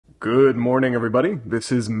Good morning, everybody.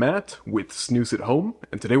 This is Matt with Snus at Home,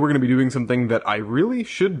 and today we're going to be doing something that I really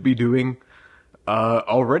should be doing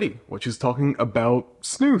already, which is talking about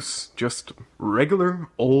snus. Just regular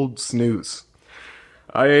old snus.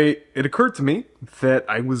 It occurred to me that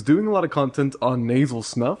I was doing a lot of content on nasal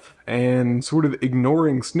snuff and sort of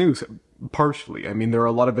ignoring snus partially. I mean, there are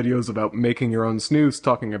a lot of videos about making your own snus,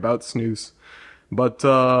 talking about snus, but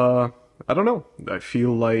I don't know. I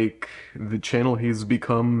feel like the channel has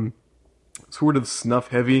become sort of snuff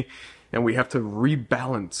heavy, and we have to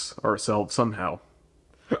rebalance ourselves somehow.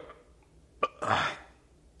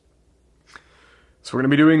 So we're going to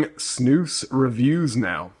be doing snus reviews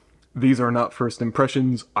now. These are not first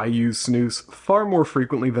impressions. I use snus far more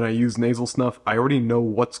frequently than I use nasal snuff. I already know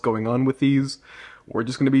what's going on with these. We're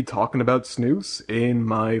just going to be talking about snus in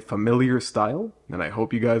my familiar style, and I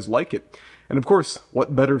hope you guys like it. And of course,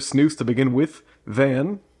 what better snus to begin with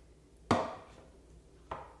than,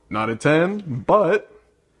 not a 10, but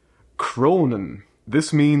Kronan.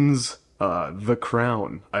 This means the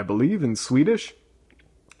crown, I believe, in Swedish.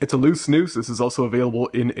 It's a loose snus. This is also available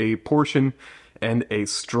in a portion and a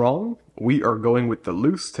strong. We are going with the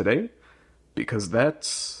loose today because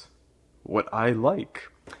that's what I like.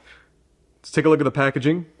 Let's take a look at the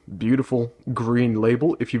packaging. Beautiful green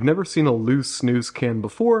label. If you've never seen a loose snus can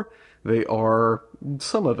before, they are,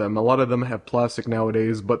 some of them, a lot of them have plastic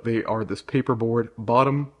nowadays, but they are this paperboard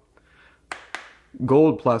bottom,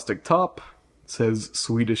 gold plastic top, says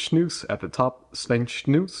Swedish snus at the top, Svensk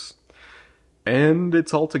snus, and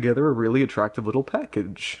it's altogether a really attractive little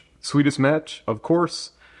package. Swedish Match, of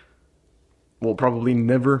course, will probably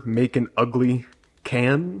never make an ugly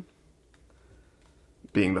can,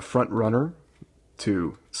 being the front runner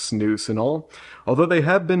to snus and all. Although they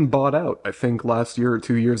have been bought out, I think last year or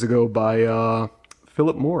 2 years ago by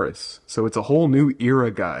Philip Morris. So it's a whole new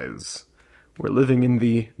era, guys. We're living in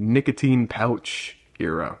the nicotine pouch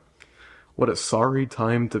era. What a sorry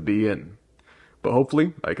time to be in. But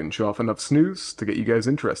hopefully I can show off enough snus to get you guys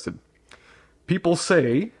interested. People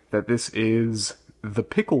say that this is the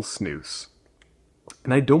pickle snus.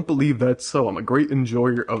 And I don't believe that's so. I'm a great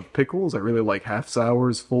enjoyer of pickles. I really like half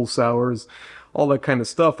sours, full sours, all that kind of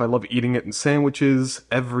stuff. I love eating it in sandwiches,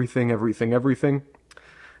 everything.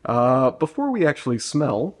 Before we actually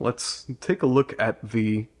smell, let's take a look at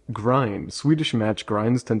the grind. Swedish Match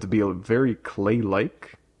grinds tend to be very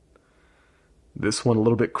clay-like. This one a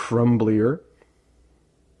little bit crumblier.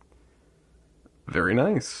 Very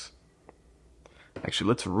nice. Actually,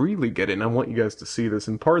 let's really get in. I want you guys to see this,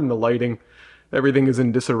 and pardon the lighting. Everything is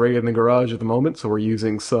in disarray in the garage at the moment, so we're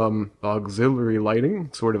using some auxiliary lighting,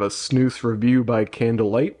 sort of a snus review by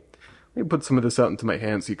candlelight. Let me put some of this out into my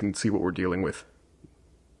hand so you can see what we're dealing with.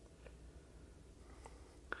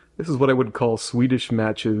 This is what I would call Swedish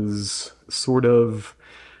Match's sort of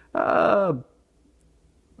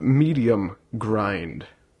medium grind.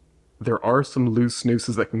 There are some loose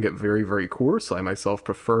snuses that can get very, very coarse. I myself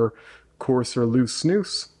prefer coarser loose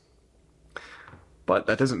snus. But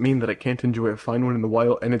that doesn't mean that I can't enjoy a fine one in the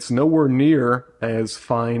wild, and it's nowhere near as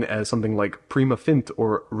fine as something like Prima Fint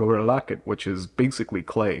or Roralaket, which is basically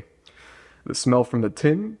clay. The smell from the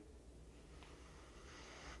tin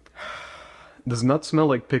does not smell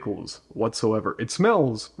like pickles whatsoever. It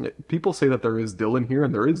smells, people say that there is dill in here,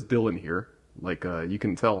 and there is dill in here, like you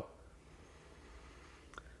can tell.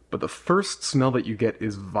 But the first smell that you get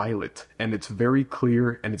is violet, and it's very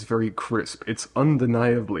clear and it's very crisp. It's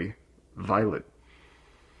undeniably violet.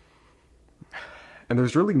 And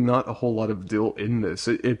there's really not a whole lot of dill in this.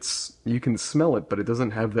 It's, you can smell it, but it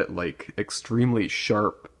doesn't have that, like, extremely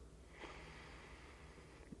sharp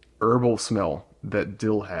herbal smell that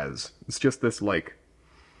dill has. It's just this, like,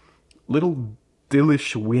 little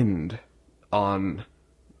dillish wind on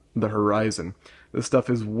the horizon. This stuff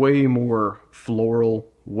is way more floral,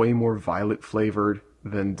 way more violet flavored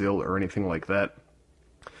than dill or anything like that.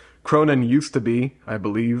 Kronan used to be, I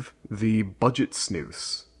believe, the budget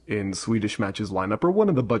snus in Swedish Match's lineup, or one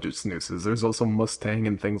of the budget snuses. There's also Mustang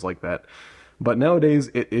and things like that. But nowadays,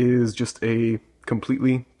 it is just a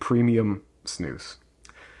completely premium snus.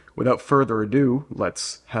 Without further ado,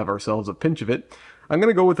 let's have ourselves a pinch of it. I'm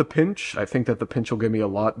going to go with a pinch. I think that the pinch will give me a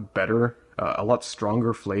lot better, a lot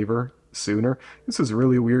stronger flavor sooner. This is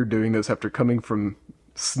really weird doing this after coming from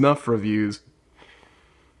snuff reviews,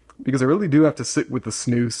 because I really do have to sit with the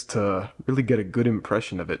snus to really get a good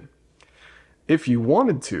impression of it. If you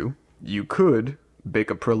wanted to, you could bake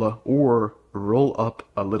a Prilla or roll up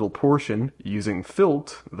a little portion using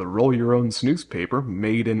FILT, the roll your own snus paper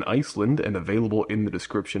made in Iceland and available in the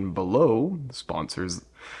description below.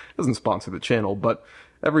 Doesn't sponsor the channel, but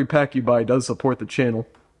every pack you buy does support the channel.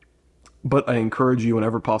 But I encourage you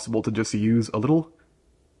whenever possible to just use a little,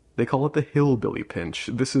 they call it the hillbilly pinch.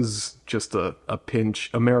 This is just a pinch.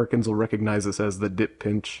 Americans will recognize this as the dip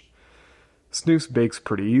pinch. Snus bakes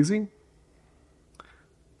pretty easy.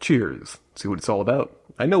 Cheers. See what it's all about.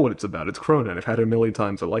 I know what it's about. It's Kronan. I've had it a million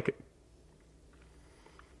times. I like it.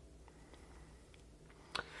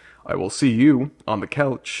 I will see you on the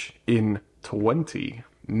couch in 20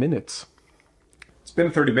 minutes. It's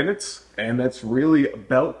been 30 minutes, and that's really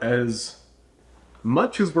about as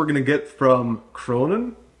much as we're going to get from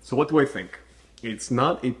Kronan. So what do I think? It's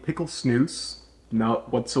not a pickle snus,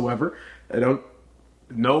 not whatsoever. I don't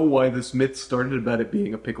know why this myth started about it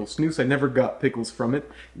being a pickle snus. I never got pickles from it.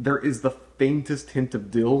 There is the faintest hint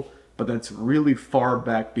of dill, but that's really far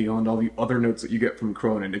back beyond all the other notes that you get from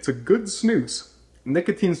Kronan. It's a good snus.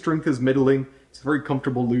 Nicotine strength is middling. It's very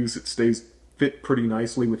comfortable loose. It stays fit pretty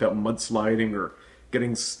nicely without mudsliding or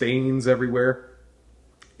getting stains everywhere.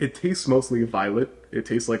 It tastes mostly violet. It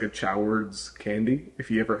tastes like a Choward's candy,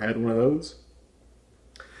 if you ever had one of those.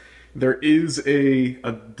 There is a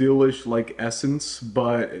dillish-like essence,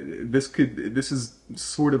 but this is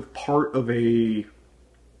sort of part of a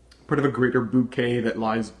greater bouquet that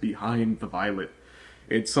lies behind the violet.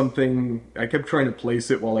 It's something, I kept trying to place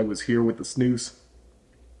it while I was here with the snus.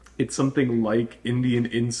 It's something like Indian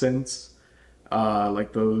incense,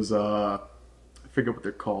 like those, I forget what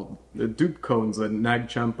they're called, the dupe cones, the Nag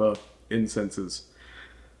Champa incenses.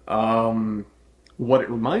 What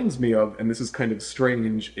it reminds me of, and this is kind of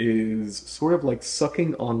strange, is sort of like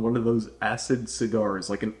sucking on one of those acid cigars,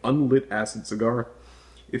 like an unlit acid cigar.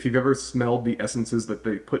 If you've ever smelled the essences that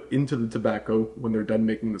they put into the tobacco when they're done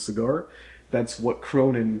making the cigar, that's what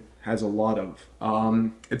Kronan has a lot of.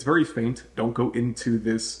 It's very faint. Don't go into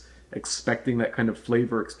this expecting that kind of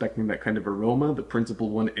flavor, expecting that kind of aroma. The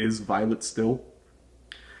principal one is violet still.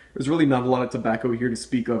 There's really not a lot of tobacco here to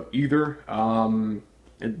speak of either.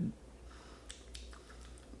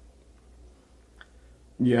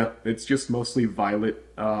 Yeah, it's just mostly violet.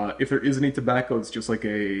 If there is any tobacco, it's just like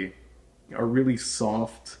a really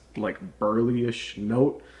soft, like burley-ish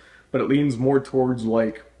note, but it leans more towards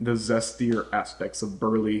like the zestier aspects of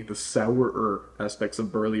burley, the sourer aspects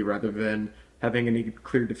of burley, rather than having any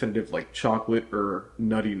clear definitive like chocolate or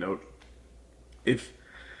nutty note. If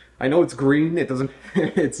I know it's green, it doesn't,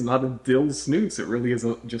 it's not a dill snus, it really is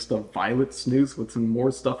just a violet snus with some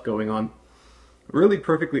more stuff going on. Really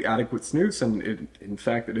perfectly adequate snus, and in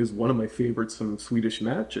fact it is one of my favorites from Swedish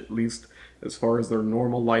Match, at least as far as their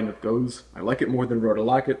normal lineup goes. I like it more than Röda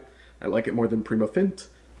Laket, I like it more than Prima Fint,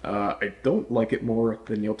 I don't like it more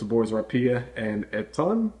than Göteborgs Rapia and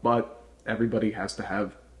Eton, but everybody has to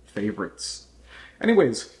have favorites.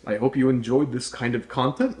 Anyways, I hope you enjoyed this kind of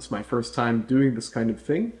content. It's my first time doing this kind of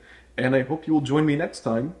thing, and I hope you will join me next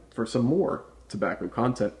time for some more tobacco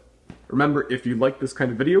content. Remember, if you like this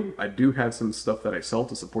kind of video, I do have some stuff that I sell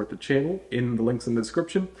to support the channel in the links in the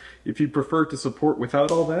description. If you prefer to support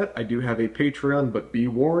without all that, I do have a Patreon, but be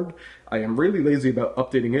warned, I am really lazy about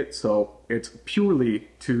updating it, so it's purely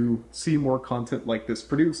to see more content like this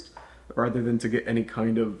produced, rather than to get any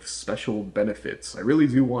kind of special benefits. I really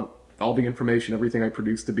do want all the information, everything I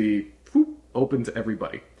produce to be open to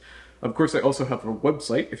everybody. Of course, I also have a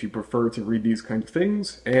website if you prefer to read these kind of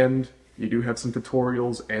things, and you do have some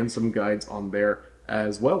tutorials and some guides on there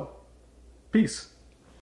as well. Peace.